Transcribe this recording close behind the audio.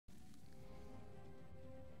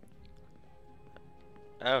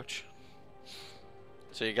Ouch.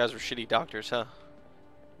 So you guys were shitty doctors, huh?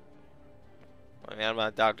 I mean, I'm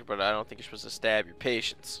not a doctor, but I don't think you're supposed to stab your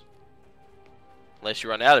patients. Unless you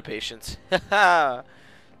run out of patience. Haha!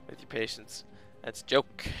 With your patients. That's a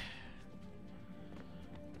joke.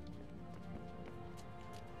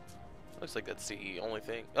 Looks like that's the only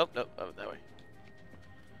thing. Oh, no. Oh, that way.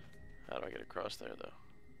 How do I get across there, though?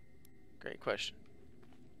 Great question.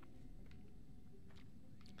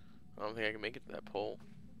 I don't think I can make it to that pole.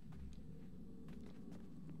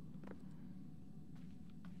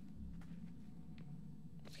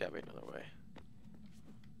 There's gotta be another way.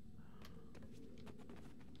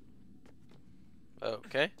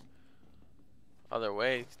 Okay. Other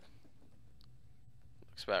way.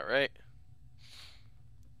 Looks about right.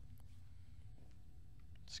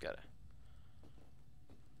 Just gotta.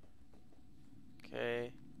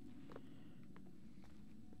 Okay.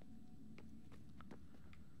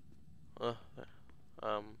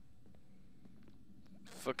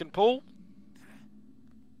 Fucking pole.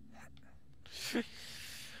 Whew,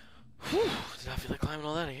 did not feel like climbing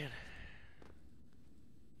all that again.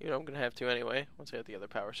 You know I'm gonna have to anyway, once I get the other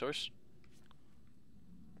power source.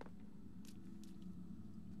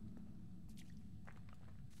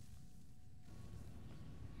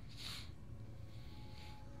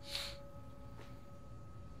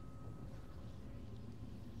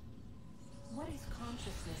 What is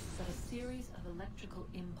consciousness but a series of electrical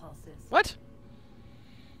impulses? What?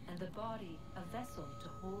 And the body a vessel to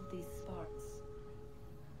hold these sparks.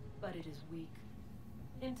 But it is weak.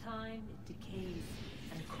 In time, it decays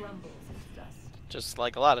and crumbles as dust. Just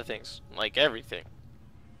like a lot of things. Like everything.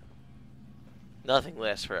 Nothing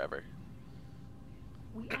lasts forever.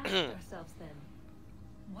 We ask ourselves then,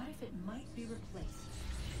 what if it might be replaced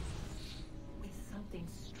with something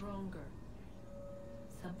stronger,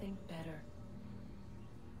 something better?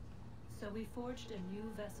 So we forged a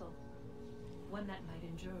new vessel, one that might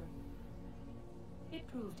endure. It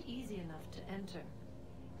proved easy enough to enter.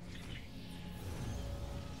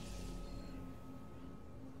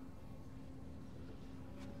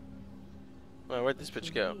 Well, where'd this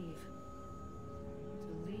bitch go? To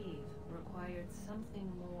leave required something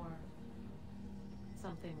more.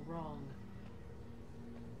 Something wrong.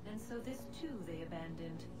 And so this too they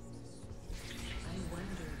abandoned. I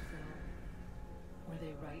wondered, though, were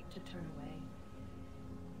they right to turn away?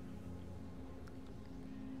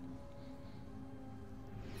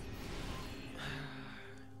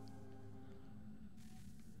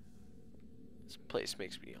 This place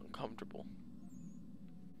makes me uncomfortable.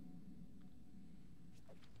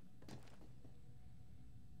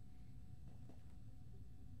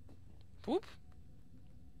 Whoop.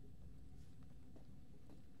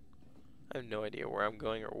 I have no idea where I'm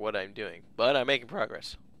going or what I'm doing, but I'm making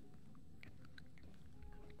progress.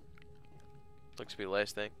 Looks to be the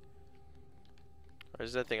last thing. Or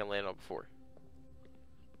is that thing I landed on before?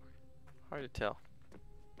 Hard to tell.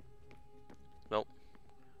 Nope.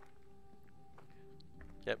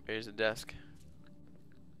 Yep, here's the desk.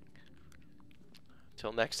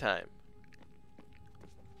 Till next time.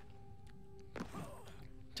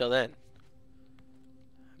 Till then.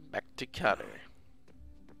 Back to Cotter.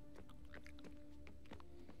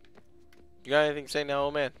 You got anything to say now,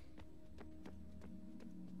 old man?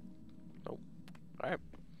 Nope. Alright.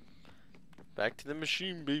 Back to the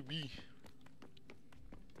machine, baby.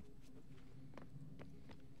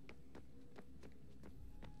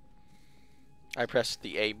 I pressed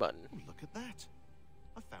the A button. Oh, look at that.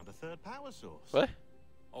 I found a third power source. What?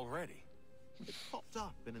 Already? It popped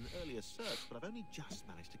up in an earlier search, but I've only just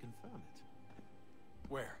managed to confirm it.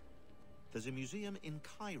 Where? There's a museum in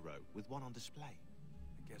Cairo with one on display.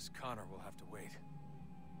 I guess Connor will have to wait.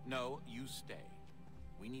 No, you stay.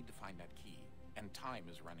 We need to find that key, and time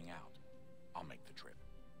is running out. I'll make the trip.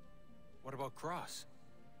 What about Cross?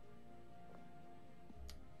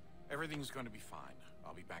 Everything's going to be fine.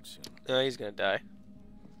 I'll be back soon. No, he's gonna die.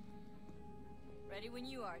 Ready when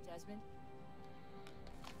you are, Desmond.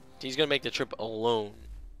 He's gonna make the trip alone.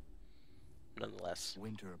 Nonetheless.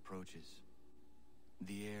 Winter approaches.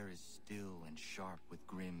 The air is still and sharp with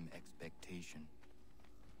grim expectation.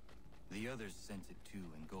 The others sense it too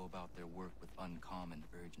and go about their work with uncommon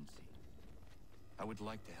urgency. I would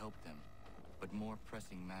like to help them, but more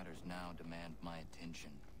pressing matters now demand my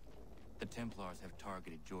attention. The Templars have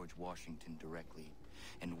targeted George Washington directly,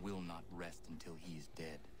 and will not rest until he is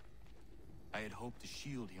dead. I had hoped to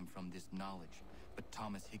shield him from this knowledge, but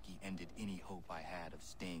Thomas Hickey ended any hope I had of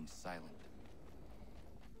staying silent.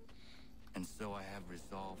 And so I have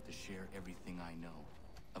resolved to share everything I know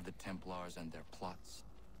of the Templars and their plots,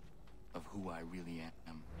 of who I really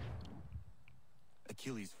am.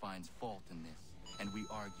 Achilles finds fault in this, and we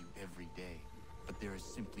argue every day. But there is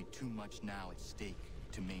simply too much now at stake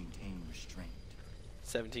to maintain restraint.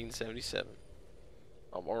 1777.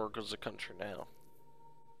 America's a country now.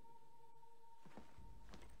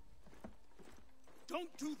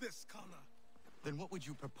 Don't do this, Connor. Then what would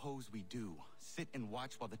you propose we do? Sit and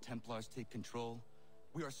watch while the Templars take control?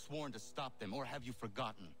 We are sworn to stop them, or have you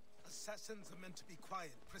forgotten? Assassins are meant to be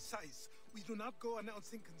quiet, precise. We do not go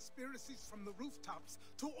announcing conspiracies from the rooftops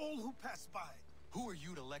to all who pass by. Who are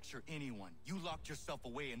you to lecture anyone? You locked yourself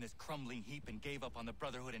away in this crumbling heap and gave up on the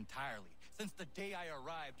Brotherhood entirely. Since the day I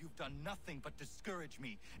arrived, you've done nothing but discourage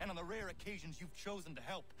me. And on the rare occasions you've chosen to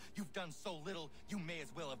help, you've done so little, you may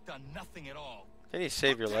as well have done nothing at all. Did he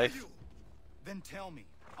save your life? Then tell me,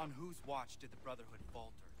 on whose watch did the Brotherhood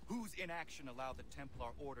falter? Whose inaction allowed the Templar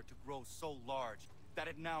Order to grow so large that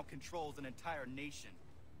it now controls an entire nation?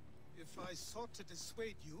 If I sought to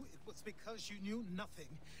dissuade you, it was because you knew nothing.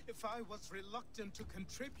 If I was reluctant to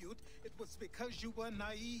contribute, it was because you were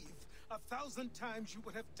naive. 1,000 times you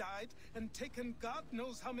would have died and taken God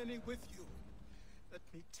knows how many with you. Let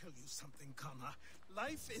me tell you something, Connor.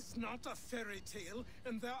 Life is not a fairy tale,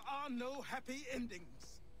 and there are no happy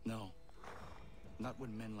endings. No. Not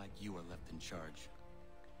when men like you are left in charge.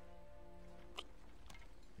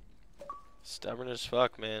 Stubborn as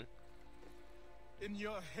fuck, man. In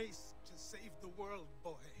your haste to save the world,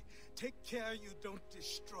 boy, take care you don't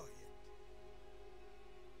destroy it.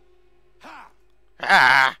 Ha!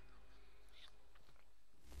 Ah!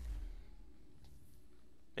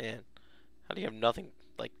 Man, how do you have nothing?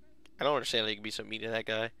 Like, I don't understand how you can be so mean to that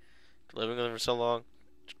guy. Living with him for so long.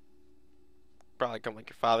 Probably come like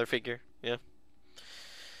your father figure, yeah.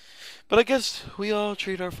 But I guess we all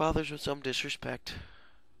treat our fathers with some disrespect.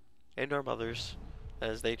 And our mothers,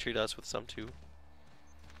 as they treat us with some too.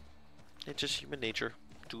 It's just human nature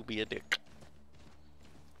to be a dick.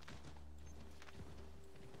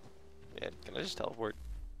 Yeah, can I just teleport?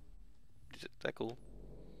 Is that cool?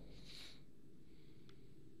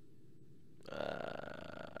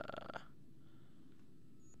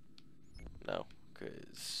 No,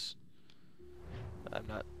 because I'm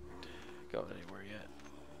not going anywhere yet.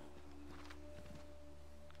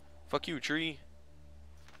 Fuck you, tree.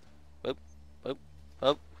 Up, up,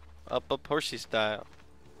 up, up, horsey style.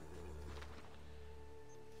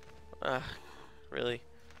 Ah, really?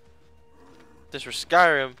 This for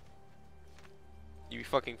Skyrim, you'd be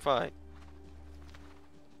fucking fine.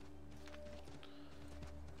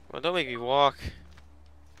 Well, don't make me walk.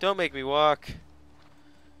 Don't make me walk.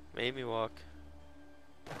 Made me walk.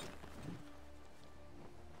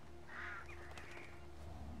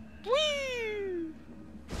 Whee!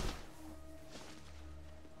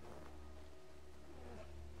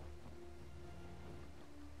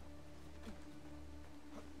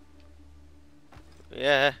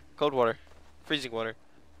 Yeah, cold water. Freezing water.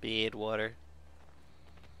 Bad water.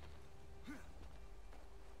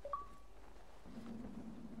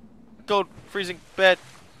 Cold, freezing, bad.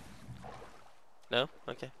 No?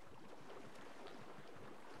 Okay.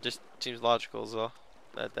 Just seems logical as well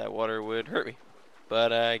that that water would hurt me.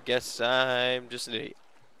 But I guess I'm just an idiot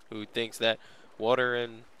who thinks that water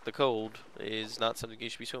in the cold is not something you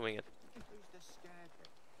should be swimming in.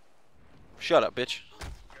 Shut up, bitch.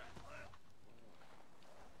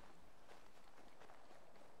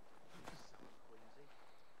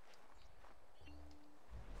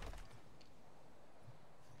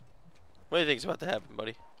 What do you think's about to happen,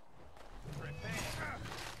 buddy?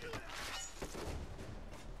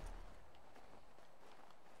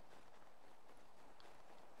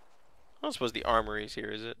 I don't suppose the armory's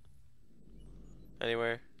here, is it?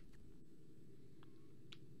 Anywhere?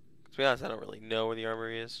 To be honest, I don't really know where the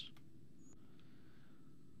armory is.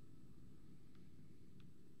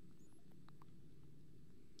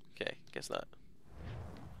 Okay, guess not.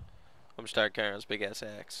 I'm just tired carrying this big ass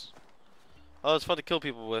axe. Oh, it's fun to kill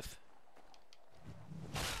people with.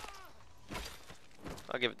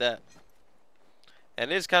 I'll give it that.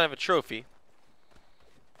 And it is kind of a trophy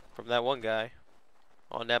from that one guy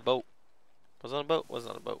on that boat. Was it on a boat?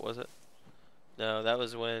 Wasn't on a boat, was it? No, that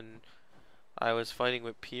was when I was fighting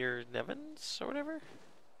with Pierre Nevins or whatever.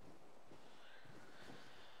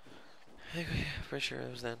 Anyway, pretty sure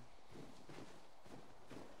it was then.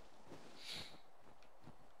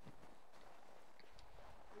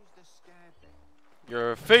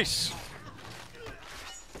 Your face!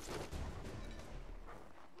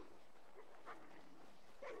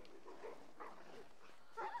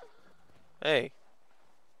 Hey.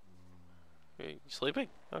 Are you sleeping?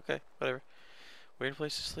 Okay, whatever. Weird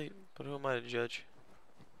place to sleep, but who am I to judge?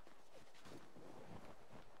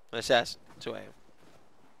 An assassin. That's who I am.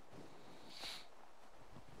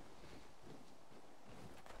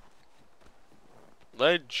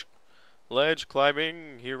 Ledge. Ledge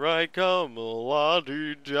climbing. Here I come. La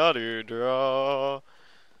dee da dee da.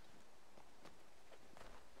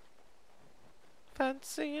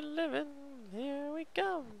 Fancy living. Here we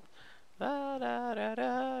come. Da da da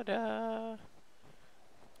da da.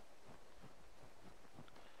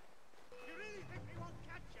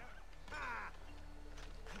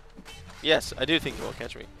 Yes, I do think you won't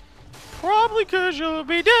catch me. Probably 'cause you'll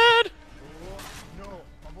be dead. No,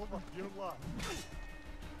 I'm over here, lad.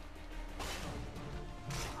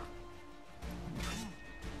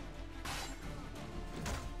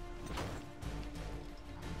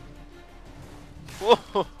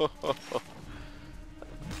 Whoa.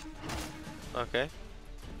 Okay.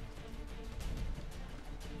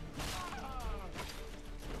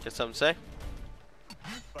 Got something to say?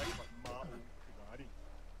 Fight like my old canary.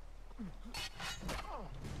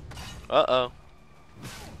 Uh-oh.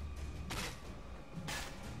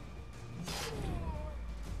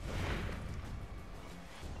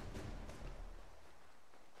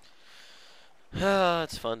 Ah,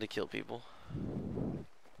 it's fun to kill people.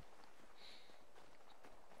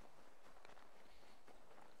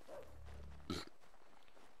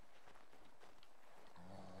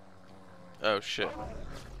 Oh shit.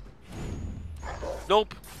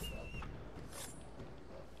 Nope.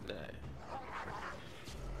 Nah.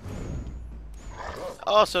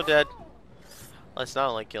 Also dead. It's not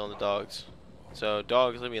like killing the dogs. So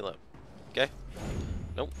dogs, leave me alone. Okay?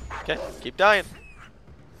 Nope. Okay. Keep dying.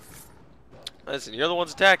 Listen, you're the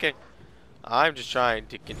ones attacking. I'm just trying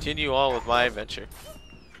to continue on with my adventure.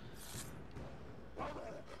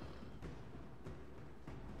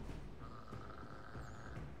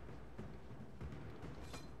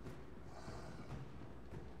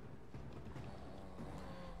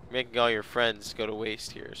 Making all your friends go to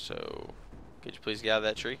waste here, so could you please get out of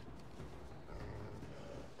that tree?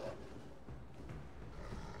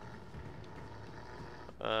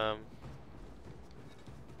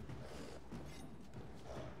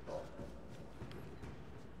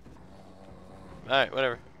 Alright,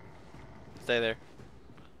 whatever. Stay there.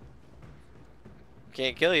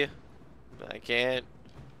 Can't kill you. I can't.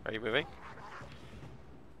 Are you moving?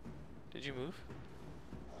 Did you move?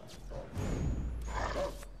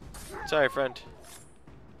 Sorry, friend.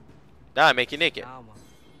 Now I make you naked.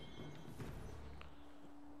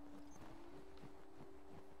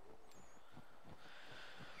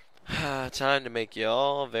 Time to make you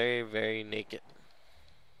all very, very naked.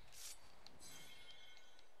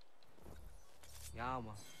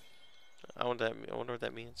 Yama. I wonder what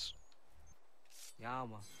that means.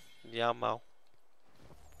 Yama. Yamo.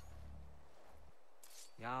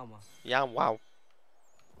 Yama. Yeah, wow.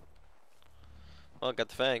 Well, I got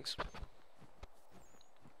the fangs.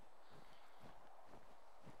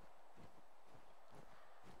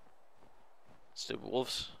 Stupid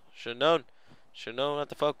wolves. Should've known. Should've known not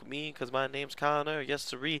to fuck with me, cause my name's Connor, yes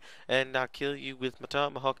sirree, and I'll kill you with my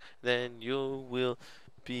tomahawk, then you will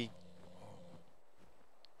be...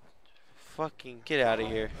 Fucking get out of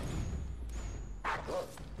here. I'm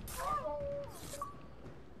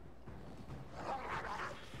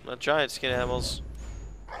not trying to skin animals.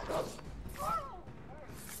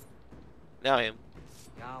 Now I am.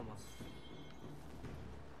 Yama.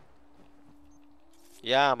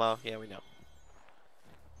 Yamo. Yeah, we know.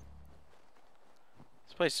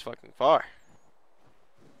 This place is fucking far.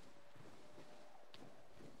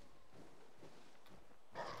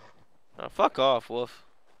 Oh, fuck off, wolf.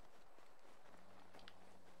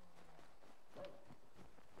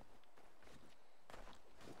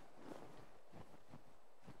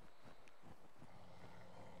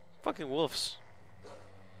 Fucking wolves.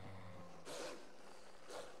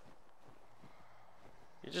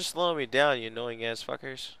 You're just slowing me down, you annoying ass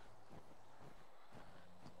fuckers.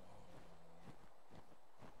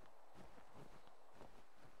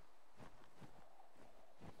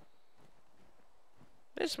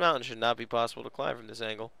 This mountain should not be possible to climb from this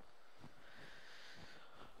angle.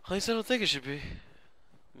 At least I don't think it should be.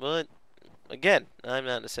 But, again, I'm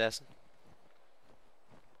not an assassin.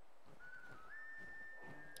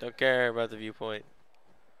 Don't care about the viewpoint.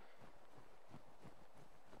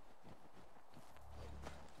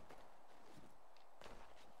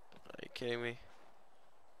 Are you kidding me?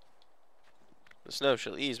 The snow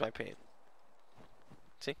shall ease my pain.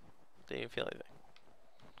 See? Didn't even feel anything.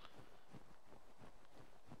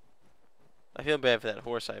 I feel bad for that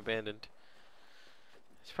horse I abandoned.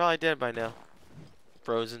 He's probably dead by now.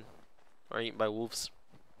 Frozen. Or eaten by wolves.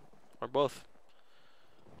 Or both.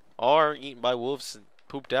 Or eaten by wolves and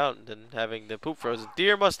pooped out and then having the poop frozen.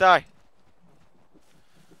 Deer must die!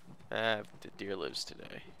 Ah, the deer lives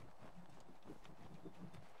today.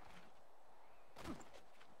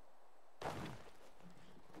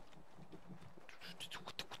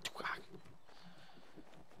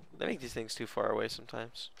 They make these things too far away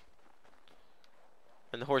sometimes.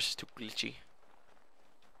 And the horse is too glitchy.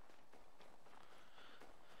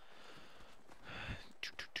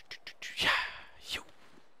 Yeah.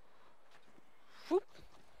 Whoop.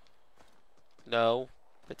 No,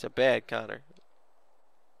 it's a bad Connor.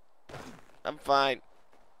 I'm fine.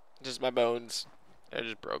 Just my bones. They're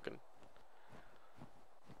just broken.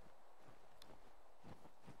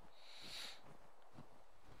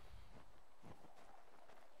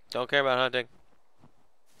 Don't care about hunting.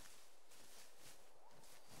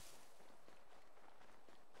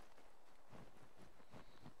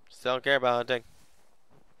 Still don't care about hunting.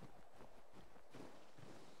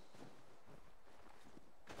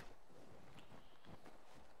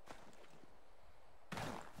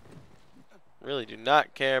 Really do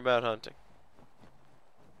not care about hunting.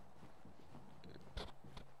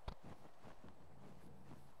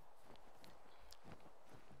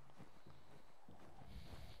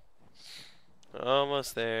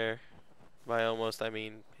 Almost there. By almost, I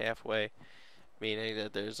mean halfway. Meaning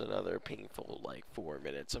that there's another painful, like, 4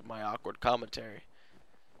 minutes of my awkward commentary.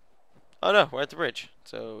 Oh no, we're at the bridge.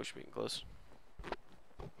 So we should be close.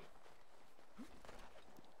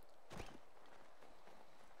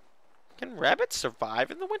 Can rabbits survive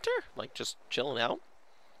in the winter? Like, just chilling out?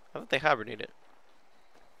 I thought they hibernated.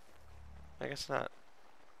 I guess not.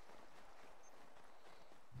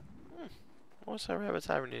 What's how rabbits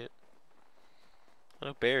hibernate? I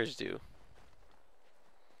know bears do.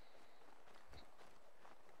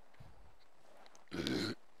 I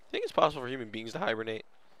think it's possible for human beings to hibernate.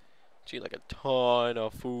 To eat like a ton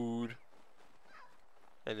of food.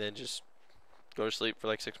 And then just go to sleep for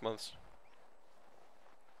like 6 months.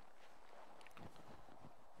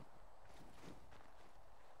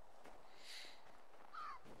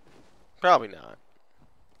 Probably not.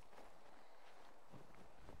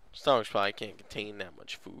 Stomachs probably can't contain that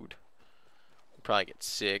much food. You'll probably get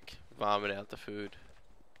sick, vomit out the food.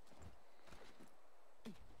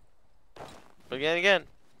 But again,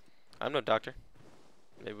 I'm no doctor.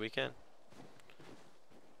 Maybe we can.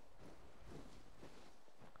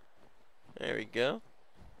 There we go.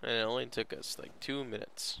 And it only took us like 2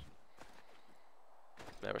 minutes.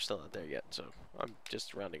 Now we're still not there yet, so I'm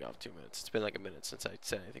just rounding off 2 minutes. It's been like a minute since I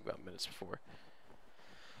said anything about minutes before.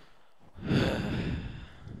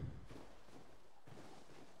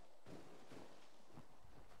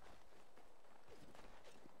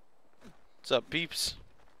 What's up, peeps?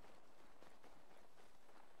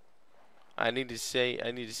 I need to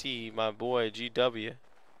see my boy GW.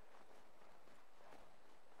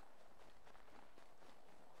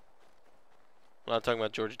 I'm not talking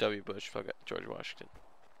about George W. Bush. Fuck George Washington.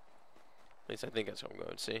 At least I think that's what I'm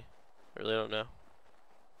going to see. I really don't know.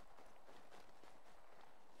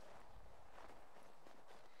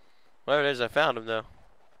 Whatever it is, I found him though.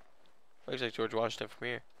 Looks like George Washington from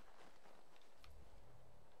here.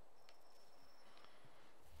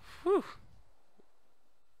 Whew.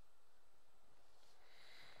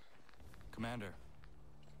 Commander.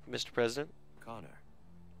 Mr. President. Connor.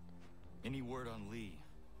 Any word on Lee?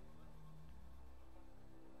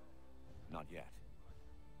 Not yet.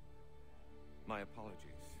 My apologies.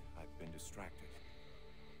 I've been distracted.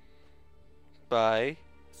 Bye.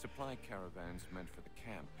 Supply caravans meant for the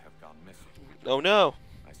camp have gone missing. Oh no.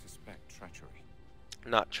 I suspect treachery.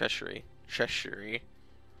 Not treachery. Treachery.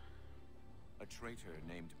 A traitor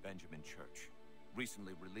named Benjamin Church,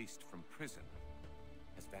 recently released from prison,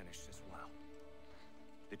 has vanished as well.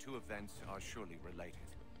 The two events are surely related.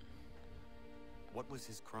 What was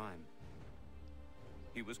his crime?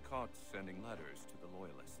 He was caught sending letters to the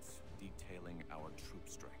Loyalists, detailing our troop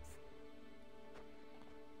strength.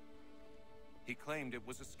 He claimed it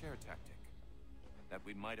was a scare tactic, that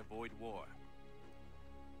we might avoid war.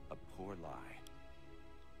 A poor lie.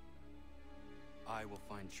 I will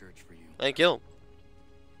find Church for you. Thank you.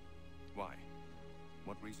 Why?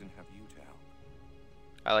 What reason have you to help?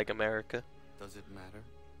 I like America. Does it matter?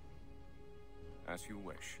 As you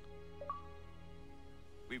wish.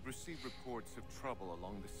 We've received reports of trouble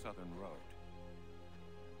along the southern road.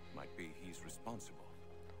 Might be he's responsible.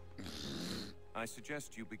 I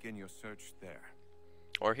suggest you begin your search there.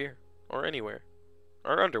 Or here. Or anywhere.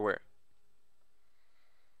 Or underwear.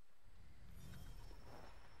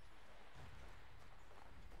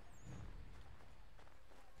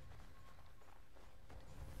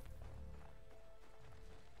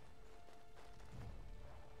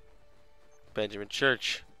 Benjamin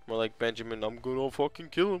Church. More like Benjamin, I'm gonna fucking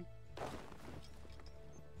kill him.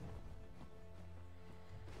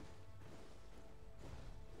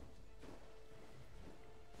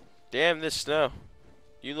 Damn this snow.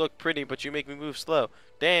 You look pretty, but you make me move slow.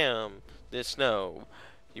 Damn this snow.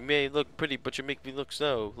 You may look pretty, but you make me look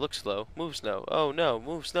slow. Look slow. Move slow. Oh no,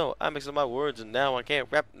 move slow. I mixed up my words and now I can't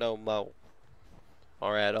rap no more.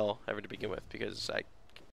 Or at all, ever to begin with, because I